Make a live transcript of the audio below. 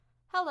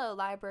Hello,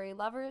 library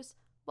lovers.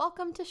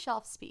 Welcome to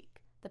Shelf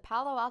Speak, the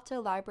Palo Alto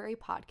Library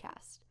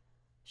podcast.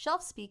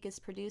 Shelf Speak is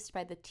produced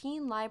by the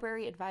Teen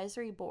Library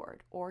Advisory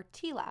Board, or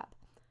TLAB.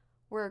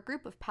 We're a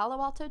group of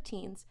Palo Alto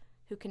teens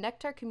who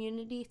connect our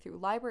community through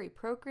library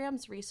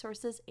programs,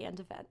 resources, and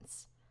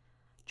events.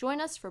 Join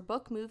us for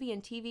book, movie,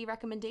 and TV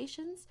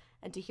recommendations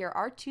and to hear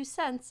our 2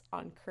 cents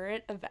on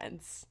current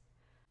events.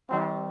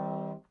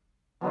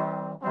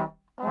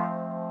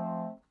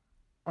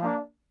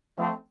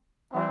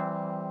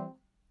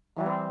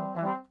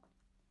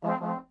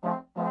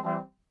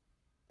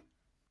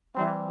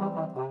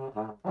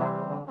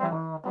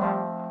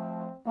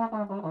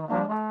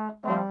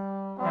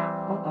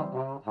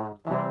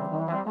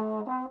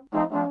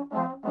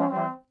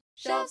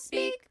 Shelf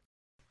Speak!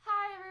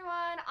 Hi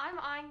everyone, I'm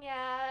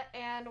Anya,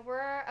 and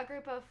we're a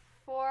group of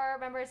 4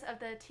 members of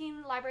the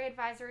Teen Library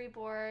Advisory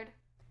Board.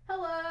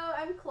 Hello,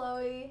 I'm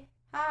Chloe.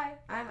 Hi,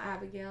 I'm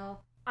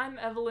Abigail. I'm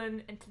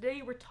Evelyn, and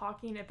today we're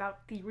talking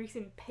about the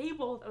recent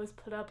paywall that was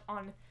put up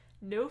on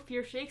No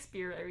Fear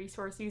Shakespeare, a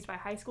resource used by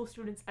high school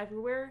students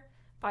everywhere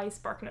by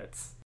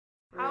SparkNotes.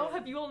 How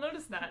have you all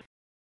noticed that?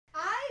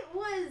 I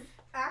was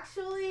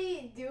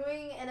actually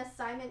doing an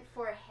assignment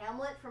for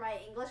Hamlet for my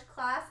English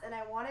class, and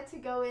I wanted to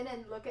go in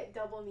and look at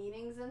double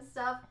meanings and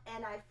stuff,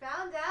 and I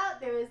found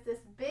out there was this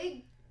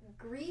big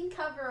green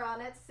cover on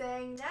it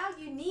saying, now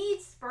you need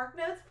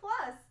SparkNotes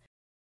Plus.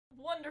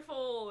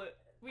 Wonderful!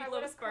 We I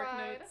love would've cried.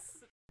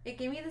 SparkNotes. It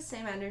gave me the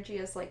same energy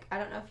as, I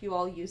don't know if you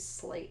all used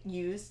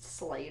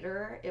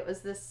Slater. It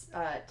was this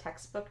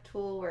textbook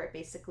tool where it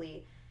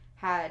basically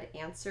had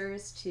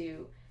answers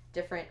to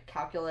different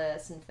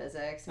calculus and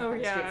physics and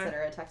chemistry,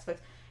 etc.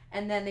 textbooks.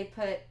 And then they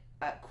put,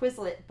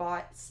 Quizlet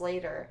bought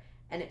Slater,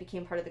 and it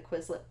became part of the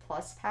Quizlet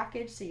Plus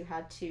package, so you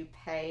had to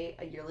pay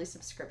a yearly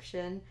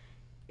subscription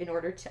in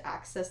order to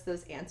access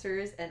those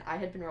answers, and I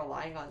had been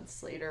relying on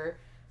Slater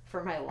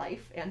for my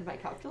life and my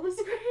calculus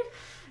grade.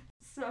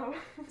 So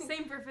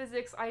Same for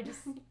physics.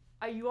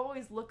 You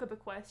always look up a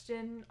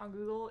question on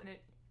Google and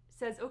it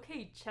says,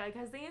 okay, Chegg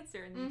has the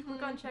answer. And you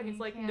click on Chegg and it's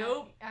like, can't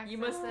nope, you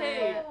must access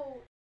pay. it. Oh,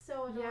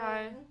 so annoying.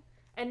 Yeah.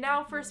 And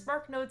now for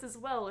SparkNotes as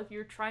well, if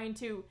you're trying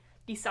to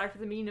decipher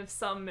the meaning of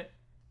some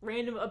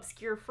random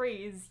obscure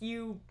phrase,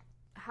 you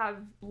have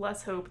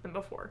less hope than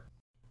before.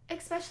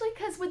 Especially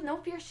because with No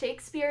Fear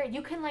Shakespeare,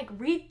 you can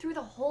read through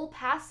the whole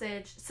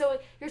passage, so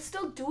you're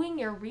still doing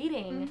your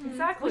reading.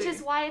 Exactly. Which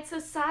is why it's so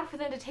sad for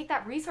them to take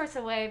that resource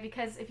away,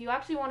 because if you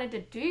actually wanted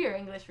to do your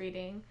English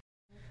reading...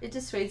 it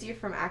dissuades you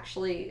from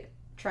actually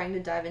trying to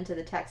dive into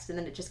the text, and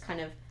then it just kind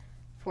of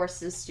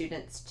forces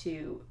students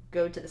to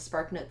go to the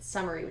SparkNotes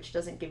summary, which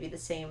doesn't give you the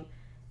same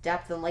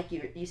depth. And like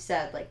you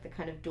said, the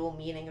kind of dual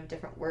meaning of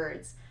different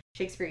words.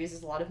 Shakespeare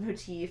uses a lot of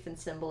motif and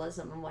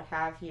symbolism and what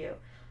have you.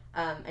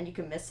 And you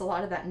can miss a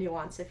lot of that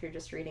nuance if you're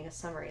just reading a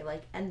summary.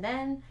 And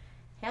then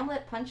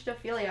Hamlet punched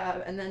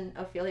Ophelia, and then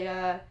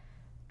Ophelia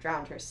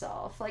drowned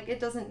herself.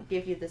 It doesn't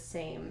give you the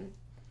same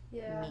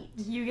meat.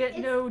 You get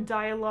no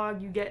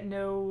dialogue, you get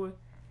no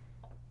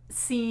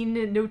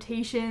scene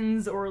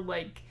notations, or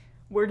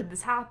where did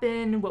this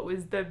happen, what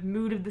was the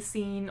mood of the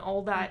scene,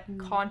 all that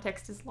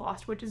context is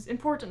lost, which is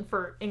important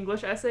for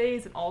English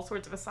essays and all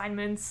sorts of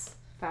assignments.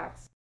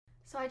 Facts.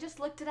 So I just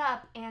looked it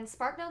up, and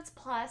SparkNotes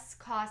Plus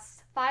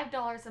costs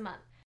 $5 a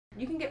month.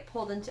 You can get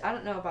pulled into, I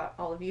don't know about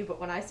all of you, but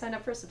when I sign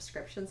up for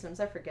subscriptions, sometimes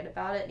I forget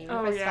about it, and even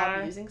if I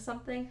stop using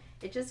something,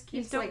 it just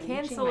keeps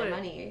leeching my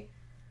money.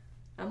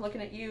 I'm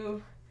looking at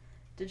you,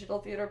 Digital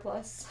Theater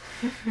Plus.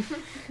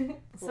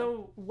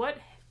 So what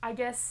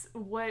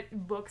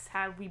books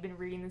have we been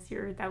reading this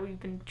year that we've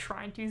been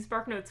trying to use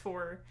SparkNotes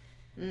for,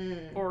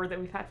 or that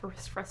we've had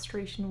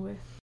frustration with?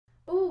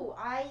 Ooh,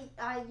 I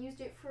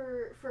used it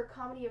for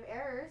Comedy of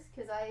Errors,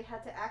 because I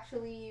had to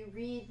actually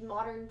read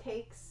modern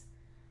takes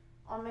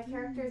on my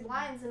characters'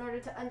 lines in order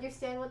to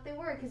understand what they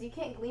were, because you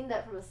can't glean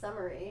that from a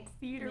summary.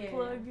 Theater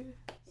plug.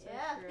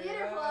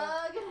 Theater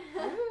plug!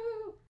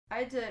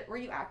 Were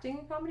you acting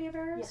in Comedy of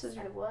Errors? Yes,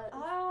 I was.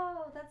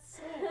 Oh, that's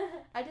sick.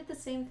 I did the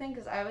same thing,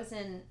 because I was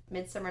in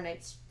Midsummer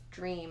Night's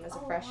Dream as a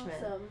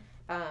freshman.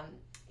 Awesome.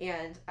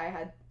 And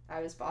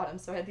I was bottom,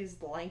 so I had these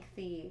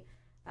lengthy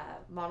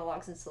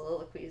monologues and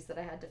soliloquies that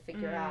I had to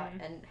figure out,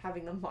 and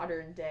having the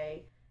modern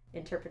day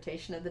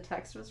interpretation of the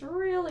text was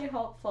really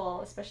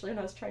helpful, especially when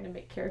I was trying to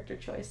make character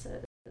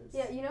choices.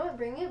 Yeah, you know what,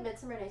 bringing up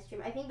Midsummer Night's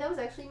Dream, I think that was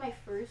actually my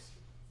first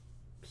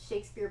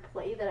Shakespeare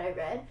play that I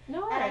read.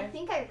 No way. And I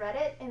think I read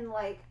it in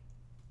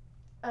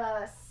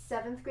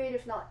 7th grade,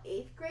 if not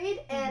 8th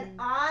grade, and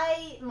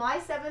my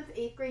 7th,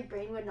 8th grade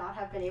brain would not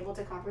have been able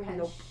to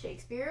comprehend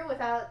Shakespeare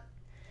without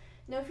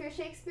No Fear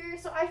Shakespeare,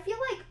 so I feel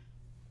like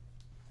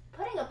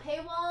putting a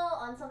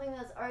paywall on something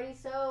that's already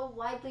so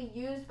widely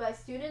used by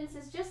students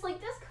is just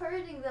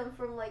discouraging them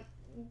from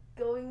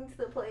going to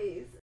the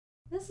plays.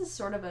 This is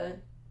sort of a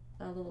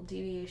little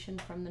deviation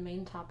from the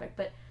main topic,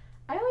 but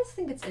I always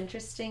think it's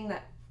interesting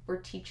that we're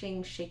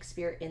teaching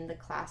Shakespeare in the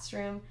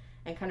classroom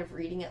and kind of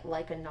reading it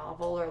like a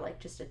novel or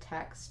just a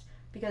text,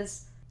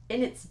 because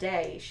in its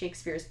day,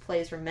 Shakespeare's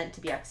plays were meant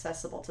to be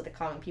accessible to the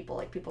common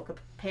people. People could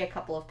pay a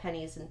couple of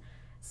pennies and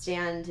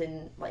stand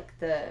in like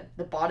the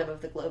bottom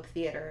of the Globe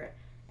Theater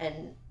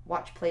and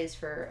watch plays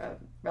for a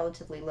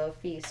relatively low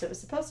fee. So it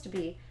was supposed to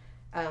be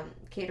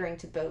catering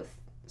to both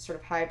sort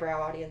of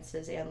highbrow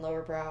audiences and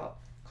lowerbrow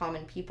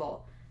common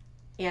people.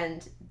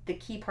 And the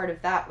key part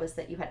of that was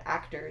that you had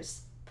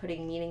actors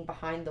putting meaning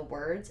behind the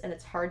words, and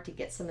it's hard to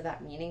get some of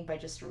that meaning by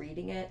just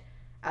reading it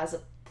as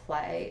a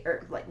play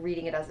or like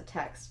reading it as a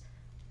text.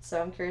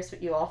 So I'm curious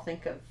what you all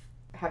think of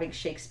having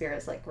Shakespeare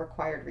as like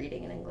required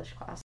reading in English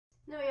class.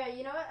 No, yeah,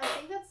 you know what? I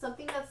think that's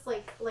something that's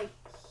like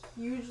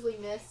hugely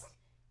missed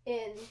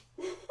in.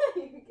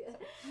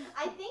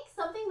 I think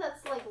something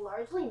that's like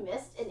largely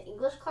missed in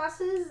English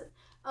classes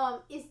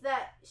is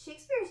that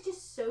Shakespeare is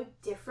just so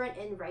different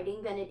in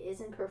writing than it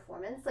is in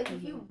performance. Like,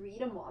 if you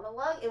read a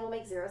monologue, it will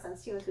make zero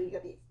sense to you until you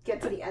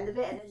get to the end of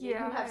it, and then you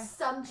have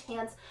some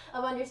chance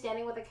of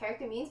understanding what the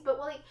character means. But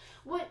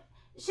what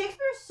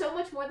Shakespeare is so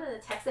much more than the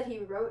text that he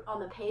wrote on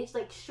the page.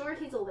 Like, sure,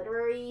 he's a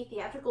literary,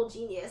 theatrical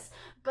genius,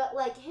 but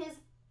like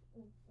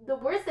the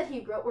words that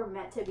he wrote were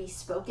meant to be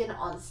spoken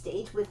on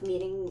stage with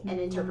meaning and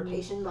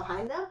interpretation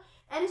behind them.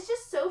 And it's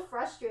just so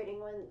frustrating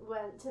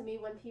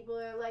when people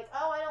are like,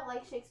 oh, I don't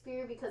like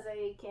Shakespeare because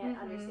I can't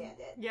understand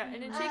it. Yeah,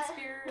 and in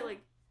Shakespeare,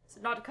 like,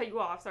 not to cut you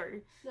off,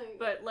 sorry,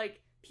 but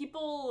like,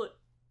 people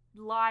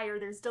lie or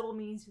there's double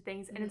meanings to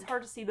things, and it's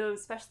hard to see those,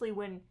 especially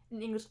when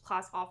in English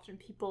class often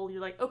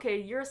you're like, okay,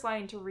 you're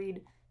assigned to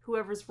read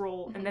whoever's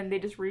role, and then they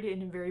just read it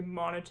in a very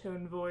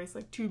monotone voice,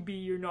 like, to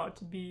be or not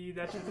to be,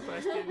 that is the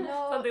question,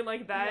 something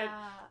like that.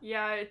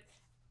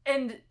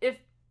 And if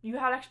you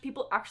had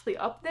people actually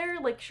up there,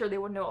 like, sure, they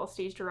would know all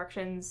stage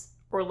directions,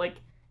 or like,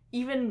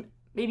 even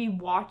maybe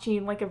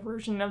watching like a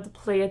version of the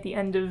play at the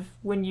end of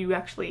when you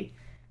actually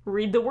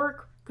read the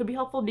work could be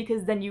helpful,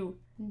 because then you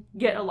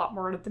get a lot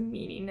more of the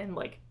meaning and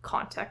like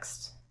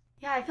context.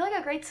 Yeah, I feel like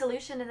a great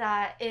solution to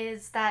that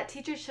is that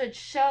teachers should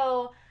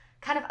show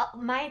kind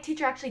of, my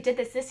teacher actually did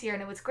this year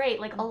and it was great.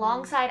 Like,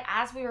 alongside,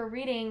 as we were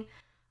reading,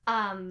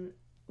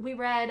 we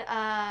read,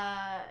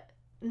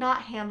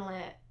 not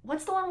Hamlet.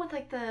 What's the one with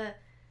like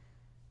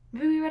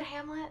maybe we read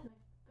Hamlet?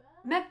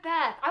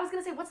 Macbeth. I was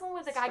gonna say, what's the one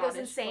where the guy goes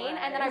insane? Plays.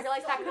 And then I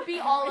realized that could be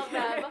all of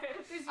them.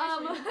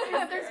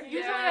 There's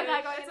usually a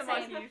guy going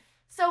insane.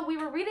 So we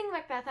were reading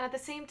Macbeth, and at the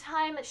same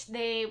time,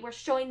 they were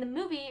showing the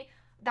movie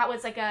that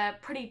was like a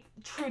pretty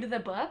true to the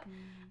book.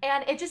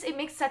 And it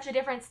makes such a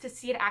difference to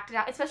see it acted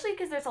out, especially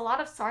because there's a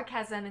lot of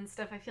sarcasm and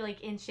stuff, I feel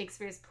like, in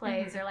Shakespeare's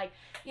plays, or like,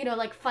 you know,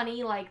 like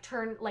funny, like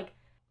turn, like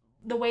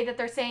the way that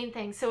they're saying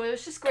things. So it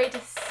was just great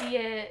to see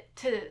it,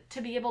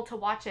 to be able to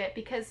watch it,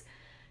 because,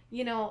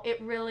 you know, it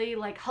really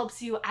like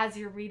helps you as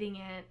you're reading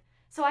it.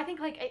 So I think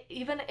like,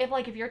 even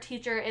if your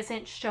teacher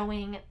isn't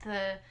showing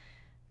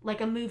like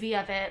a movie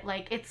of it,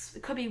 like it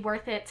could be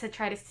worth it to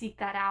try to seek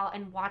that out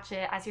and watch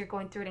it as you're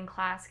going through it in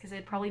class, because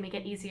it'd probably make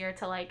it easier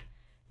to like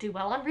do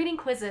well on reading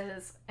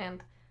quizzes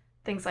and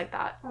things like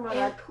that. Oh my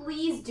god,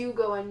 please do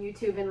go on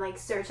YouTube and like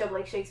search up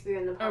like Shakespeare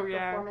in the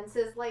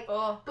performances. Like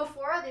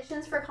before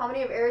auditions for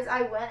Comedy of Errors,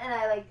 I went and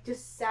I like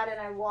just sat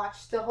and I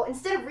watched the whole,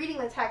 instead of reading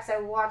the text,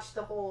 I watched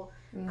the whole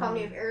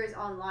Comedy of Errors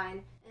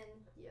online. And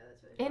yeah,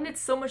 that's really fun. And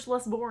it's so much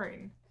less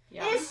boring.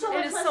 Yeah. It is so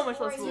much less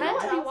boring. It's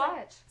meant to be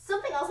watched.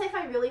 Something else I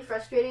find really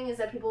frustrating is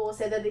that people will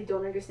say that they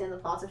don't understand the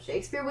plots of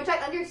Shakespeare, which I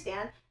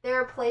understand. There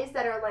are plays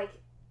that are like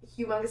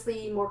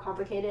humongously more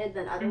complicated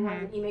than other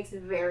ones, and he makes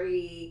it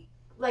very,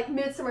 like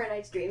Midsummer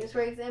Night's Dreams,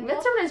 for example.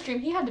 Midsummer Night's Dream,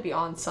 he had to be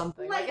on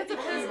something. Like it's a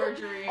fever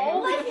dream.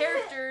 All the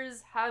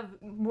characters have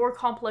more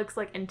complex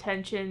like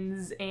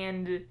intentions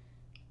and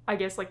I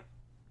guess like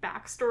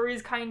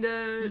backstories kind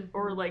of,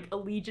 or like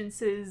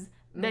allegiances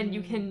than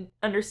you can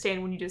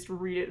understand when you just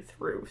read it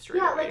through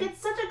straight away. Like it's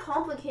such a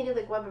complicated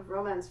like web of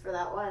romance for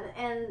that one,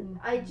 and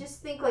I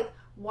just think like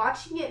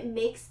watching it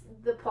makes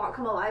the plot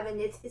come alive,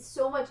 and it's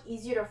so much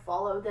easier to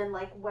follow than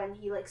like when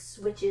he like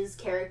switches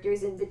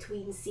characters in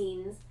between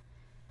scenes,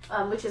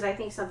 which is I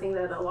think something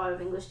that a lot of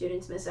English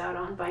students miss out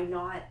on by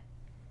not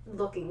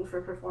looking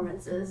for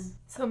performances.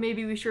 So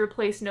maybe we should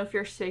replace No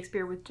Fear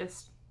Shakespeare with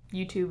just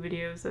YouTube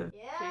videos of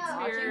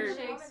watching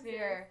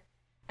Shakespeare.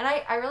 And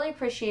I really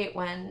appreciate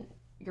when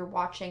you're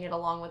watching it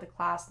along with a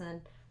class, and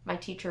then my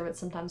teacher would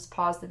sometimes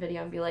pause the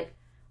video and be like,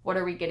 what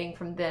are we getting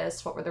from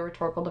this? What were the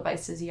rhetorical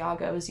devices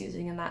Iago was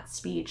using in that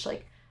speech?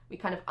 Like, we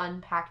kind of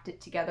unpacked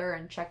it together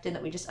and checked in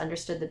that we just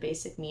understood the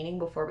basic meaning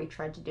before we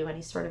tried to do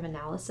any sort of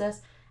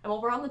analysis. And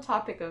while we're on the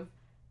topic of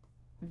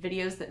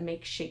videos that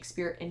make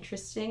Shakespeare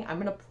interesting, I'm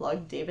going to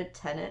plug David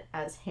Tennant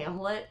as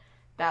Hamlet.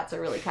 That's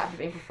a really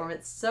captivating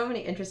performance. So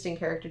many interesting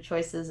character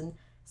choices and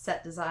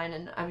set design,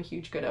 and I'm a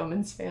huge Good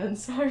Omens fan,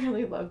 so I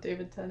really love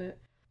David Tennant.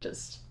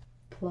 Just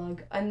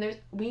plug. And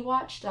we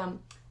watched, I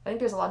think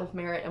there's a lot of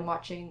merit in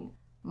watching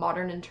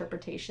modern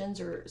interpretations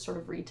or sort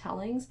of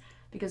retellings,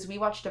 because we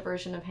watched a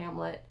version of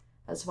Hamlet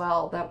as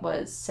well that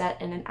was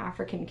set in an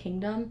African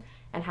kingdom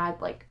and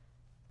had like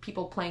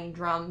people playing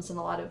drums and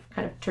a lot of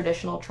kind of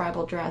traditional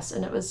tribal dress,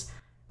 and it was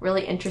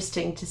really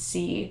interesting to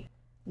see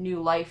new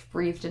life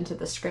breathed into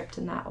the script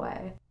in that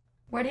way.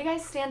 Where do you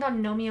guys stand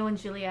on Romeo and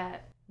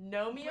Juliet?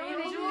 Romeo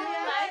and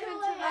Juliet?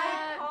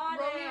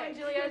 Romeo and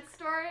Juliet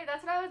story? Story.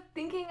 That's what I was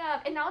thinking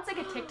of. And now it's like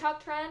a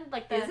TikTok trend,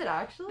 like Is it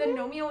actually? the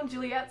Romeo and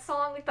Juliet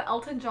song, like the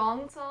Elton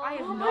John song. I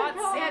have Oh my not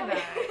God. seen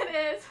that.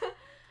 It is.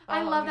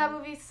 I Oh, love that man.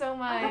 movie so I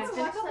much. haven't It's been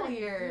a watched couple that in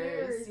years.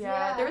 years,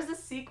 Yeah. yeah. There was a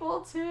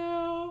sequel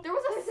too. There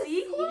was a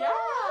sequel?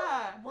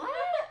 Yeah. What?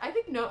 I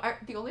think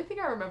the only thing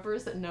I remember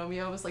is that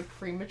Nomeo was like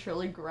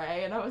prematurely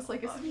gray, and I was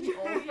like, is he too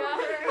old? Yeah.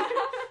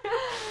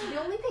 The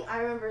only thing I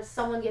remember is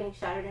someone getting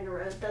shattered in a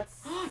road.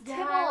 That's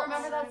Yeah, I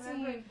remember that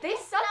scene. They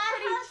stuck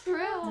pretty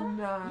true.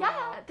 No.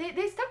 Yeah,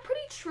 they stuck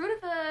pretty true to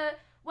the.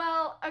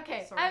 Well,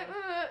 okay. Sort I of.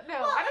 don't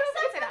know well, if I can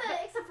say that. but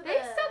except for they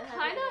the stuck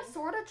kind heavy. of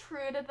sort of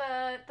true to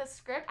the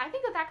script. I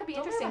think that could be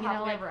Don't interesting. we You have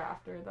know, a like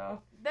happily ever after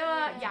though.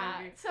 yeah.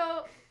 movie.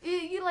 So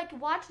you like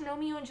watch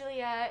Romeo and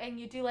Juliet and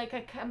you do like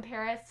a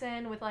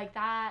comparison with like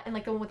that and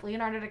like the one with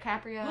Leonardo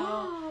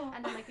DiCaprio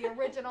and then like the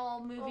original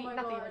movie, my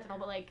not the God. original,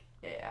 but like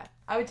Yeah,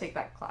 I would take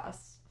that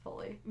class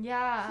fully.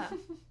 yeah.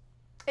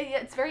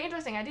 It's very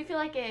interesting. I do feel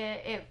like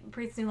it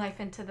breathes new life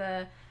into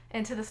the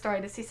story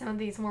to see some of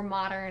these more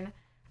modern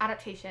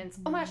adaptations.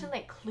 Oh my gosh, and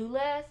like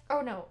Clueless.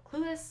 Oh no,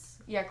 Clueless.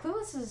 Yeah,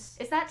 Clueless is.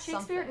 Is that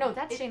Shakespeare? Something. No,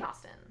 that's It- Jane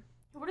Austen.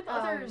 What are the Oh,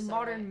 other you're so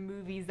modern right.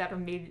 movies that are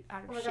made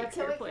out of Oh my god,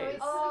 Shakespeare plays?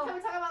 can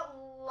we talk about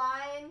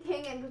Lion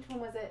King and which one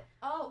was it?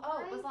 Oh,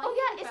 was Oh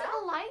yeah, isn't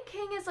The Lion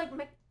King is like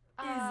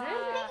I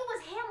think it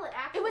was Hamlet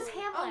actually. It was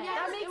Hamlet. Oh yeah,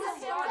 That it makes was a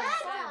his lot of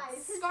dad sense. dies.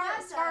 His Scar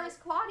dad Scar dies. is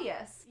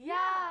Claudius.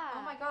 Yeah.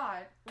 Oh my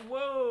god.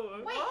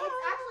 Whoa. Wait,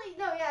 it's actually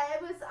no, yeah,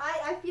 it was.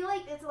 I feel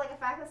like it's like a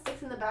fact that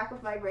sticks in the back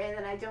of my brain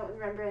and I don't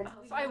remember it.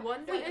 So I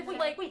wonder if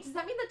Wait, wait, does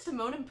that mean that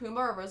Timon and Pumbaa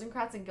are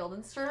Rosencrantz and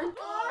Guildenstern?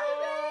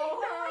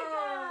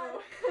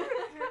 Oh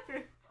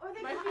Or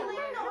they My could be like,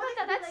 favorite. no, Oh my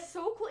they god, could be that's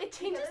so cool. It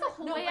changes the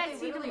whole No, way but I they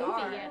see the movie.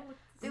 literally are.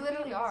 They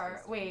literally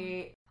are.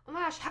 Wait. Oh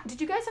my gosh,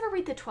 did you guys ever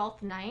read The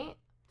Twelfth Night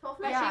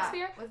Twelfth by Night. Yeah.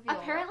 Shakespeare? with Viola.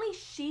 Apparently,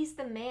 She's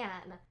the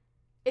Man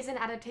is an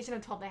adaptation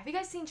of Twelfth Night. Have you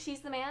guys seen She's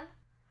the Man?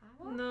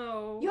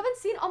 No. You haven't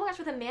seen? Oh my gosh,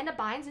 with Amanda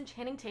Bynes and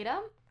Channing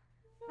Tatum?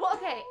 Well,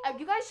 okay,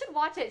 you guys should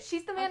watch it.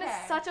 She's the Man Okay.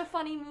 is such a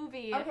funny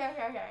movie. Okay.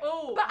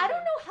 Oh. But I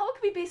don't know how it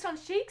could be based on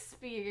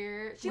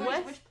Shakespeare. She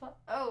like,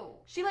 Oh.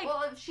 she like,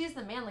 Well, if she's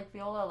the man, like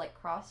Viola, like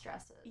cross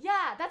dresses.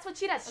 yeah, that's what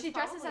she does. That's She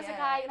dresses as probably a it.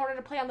 guy in order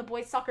to play on the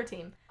boys' soccer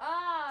team.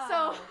 Oh.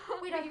 So,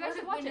 wait, but I've you guys heard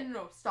should of- watch wait, it.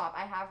 No, stop.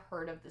 I have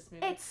heard of this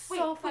movie. It's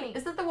so funny.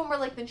 Is that the one where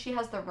like then she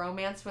has the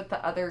romance with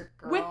the other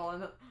girl?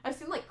 And I've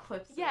seen like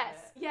clips. Yes,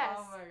 of it. yes.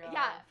 Oh my god.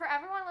 Yeah, for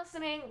everyone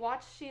listening,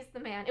 watch She's the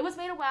Man. It was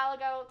made a while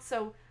ago,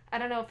 so I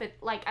don't know if it,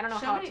 like, I don't know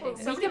So how many it things.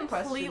 takes. So We many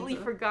completely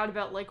questions. forgot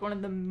about like one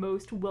of the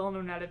most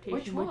well-known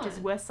adaptations, which is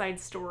one? West Side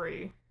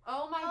Story.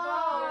 Oh my Oh,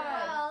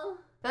 god. well.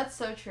 That's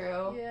so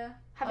true. Yeah.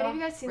 Have any of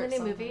you guys seen the Rip new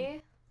something.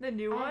 movie? The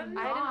new one?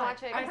 I didn't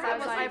watch it I've because heard I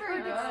was it like,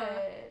 wasn't very I've heard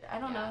good. I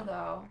don't know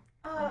though.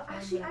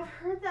 Actually, I've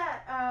heard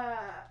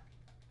that.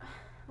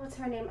 What's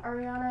her name?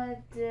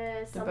 Ariana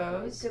DeBose?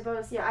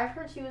 DeBose. Yeah, I've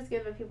heard she was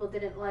good, but people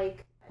didn't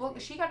like. Well,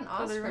 she got an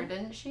Oh, they're Oscar, right.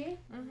 didn't she?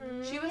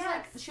 Mm-hmm. She was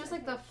Yes.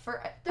 like the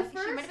first. The I think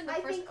she might have been the first,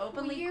 I first think,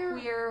 openly queer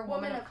queer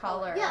woman of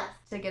color Yes.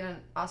 to get an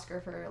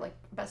Oscar for like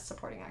best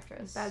supporting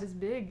actress. That is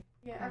big.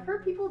 Yeah, I've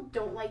heard people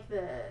don't like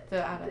the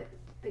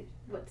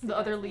what's The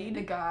other guy's lead? name?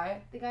 the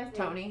guy The guy's name.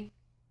 Tony.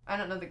 I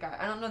don't know the guy.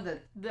 I don't know the.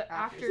 The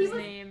Actor. actor's He was-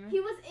 name. He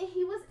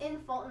was in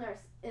Fault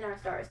in Our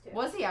Stars too.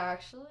 Was he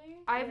actually?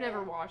 I've Yeah.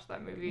 never watched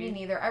that movie. Me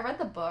neither. I read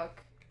the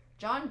book.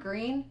 John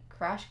Green,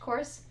 Crash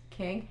Course,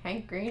 King,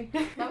 Hank Green.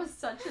 That was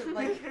such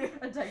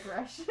a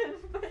digression,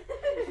 but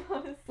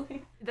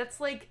honestly.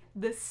 That's like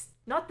this,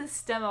 not the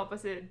STEM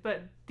opposite,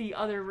 but the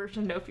other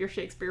version of your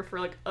Shakespeare for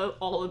like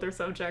all other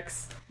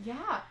subjects.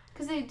 Yeah,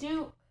 because they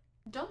do.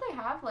 Don't they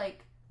have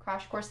like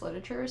Crash Course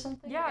literature or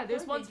something? Yeah, I feel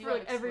there's they ones do for, have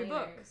like, every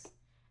book. explainers.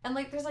 And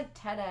like there's like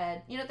TED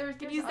Ed. You know,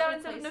 there's use other that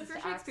instead of places Note for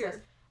to Shakespeare.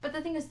 access. But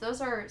the thing is, those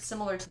are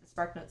similar to the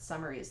SparkNotes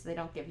summaries. They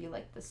don't give you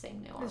like the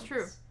same nuance. That's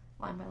true.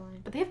 Line by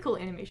line. But they have cool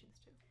animations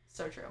too.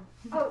 So true.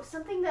 Oh,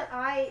 something that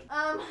I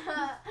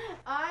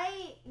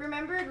I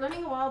remembered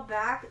learning a while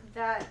back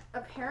that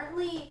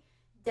apparently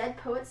Dead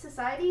Poets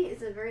Society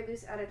is a very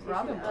loose adaptation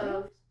Robin of.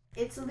 Williams?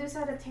 It's a loose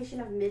adaptation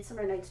of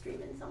Midsummer Night's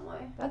Dream in some way.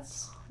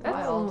 That's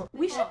That's- wild.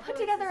 We Yeah, should put Poets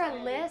together a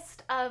Society.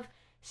 list of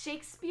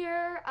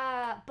Shakespeare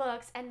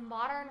books and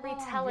modern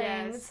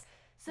retellings yes.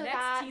 so Next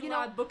that, you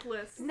know, T-Lab book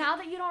list. now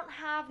that you don't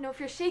have Know If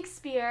You're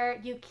Shakespeare,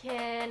 you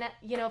can,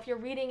 you know, if you're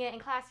reading it in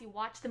class, you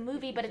watch the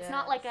movie, but it's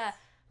not like a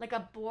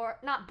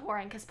not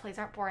boring because plays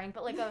aren't boring,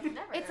 but like a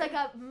Never. it's like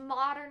a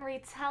modern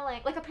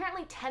retelling. Like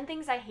apparently 10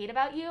 Things I Hate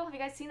About You. Have you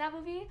guys seen that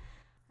movie?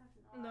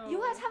 No. You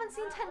guys haven't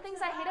seen 10 Things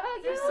I Hate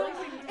About There's so You?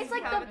 many movies It's we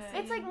like haven't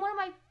it's like seen. one of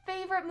my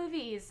favorite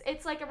movies.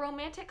 It's like a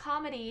romantic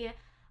comedy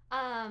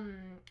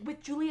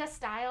with Julia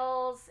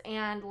Stiles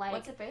and like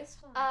What's it based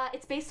on?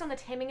 it's based on The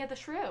Taming of the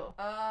Shrew.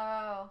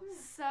 Oh.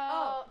 So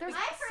Oh, there's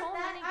I've so heard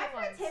many that. good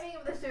I've heard ones. Taming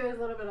of the Shrew is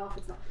a little bit off.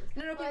 It's not.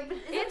 No, no, okay. Like, but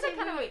isn't it's a Taming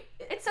kind of- of- wait,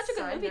 it's such a good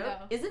side movie, note,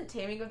 though. Isn't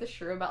Taming of the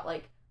Shrew about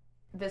like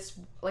this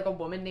like a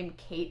woman named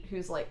Kate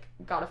who's like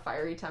got a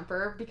fiery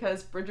temper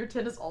because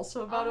Bridgerton is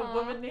also about Uh-huh. a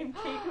woman named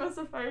Kate who has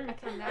a fiery A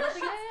temper.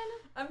 connection?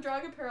 I'm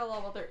drawing a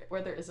parallel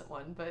where there isn't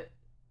one, but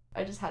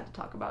I just had to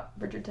talk about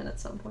Bridgerton at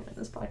some point in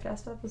this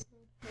podcast episode.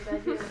 the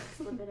bedroom and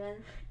slip it in.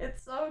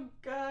 It's so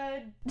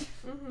good. You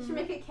should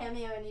make a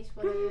cameo in each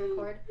one that you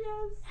record.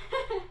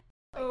 Yes.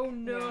 Oh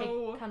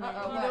no. Come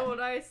Uh-oh, You know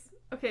what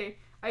okay,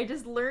 I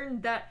just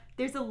learned that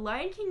there's a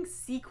Lion King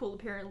sequel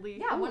apparently.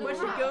 Yeah, which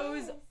wow.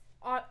 goes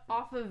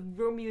off of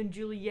Romeo and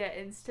Juliet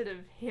instead of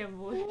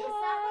Hamlet. Is that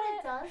what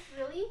it does,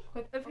 really?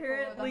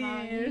 Apparently.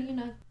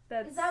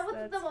 Is that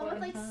what the one with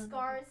like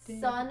Scar's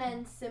son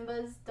and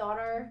Simba's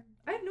daughter?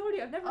 I have no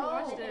idea. I've never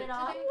watched they it. hit it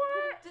off?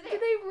 What? Did Did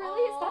they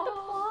really? Is that the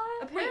plot?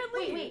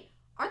 Apparently. Wait.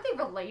 Aren't they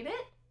related?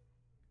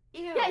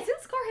 Ew. Yeah,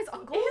 isn't Scar his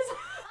uncle?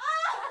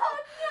 Oh,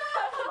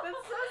 no!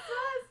 That's so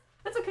sus.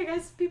 That's okay,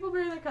 guys. People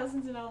bury their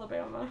cousins in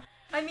Alabama.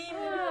 I mean,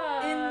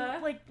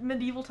 in like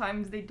medieval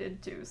times they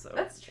did too, so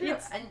That's true.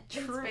 It's And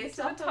it's true based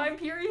to the off of- time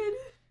period.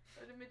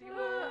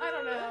 I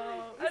don't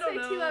know. I don't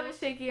know. T-Lab is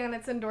shaky on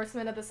its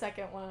endorsement of the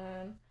second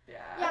one.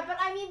 Yeah, but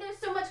I mean, there's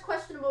so much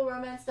questionable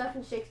romance stuff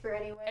in Shakespeare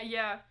anyway.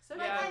 Yeah. So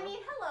Like, yeah. I mean,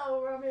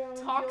 hello, Romeo and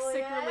Toxic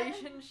Juliet.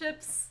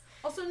 relationships.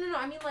 Also, no.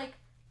 I mean, like,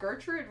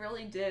 Gertrude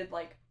really did,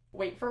 like,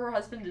 wait for her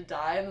husband to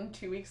die and then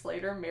 2 weeks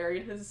later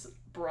married his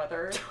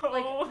brother.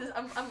 Oh.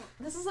 Like,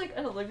 this is like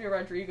an Olivia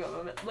Rodrigo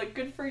moment. Like,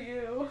 good for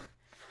you.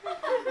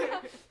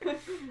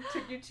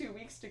 Took you 2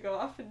 weeks to go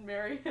off and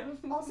marry him.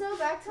 Also,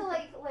 back to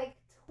like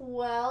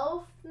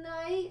 12th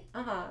night,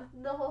 Uh-huh.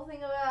 the whole thing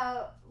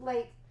about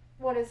like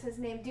what is his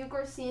name? Duke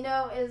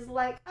Orsino is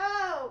like,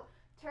 oh,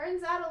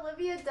 turns out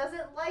Olivia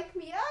doesn't like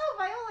me. Oh,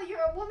 Viola,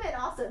 you're a woman.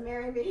 Awesome,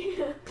 marry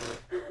me.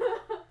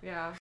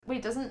 Yeah.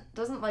 Wait,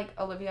 doesn't like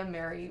Olivia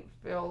marry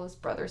Viola's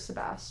brother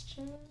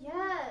Sebastian?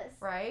 Yes.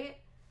 Right?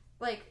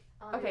 Like,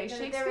 Oh, okay, they were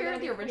Shakespeare, gonna the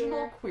be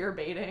original queer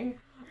baiting.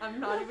 I'm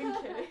not even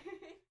kidding.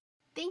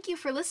 Thank you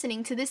for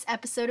listening to this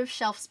episode of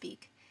Shelf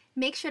Speak.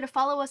 Make sure to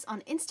follow us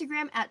on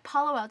Instagram at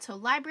Palo Alto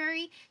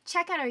Library,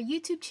 check out our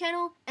YouTube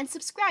channel, and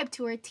subscribe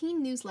to our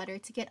teen newsletter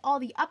to get all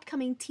the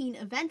upcoming teen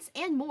events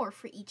and more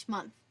for each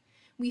month.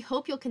 We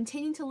hope you'll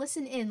continue to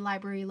listen in,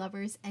 library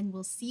lovers, and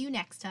we'll see you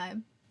next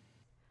time.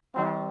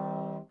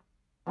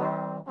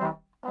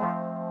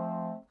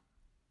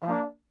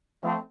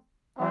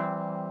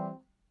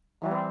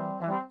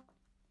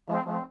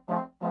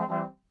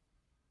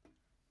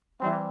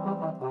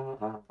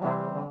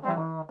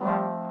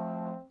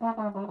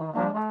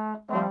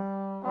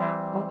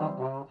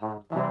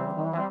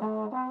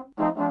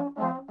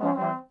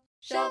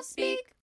 Shelf Speak!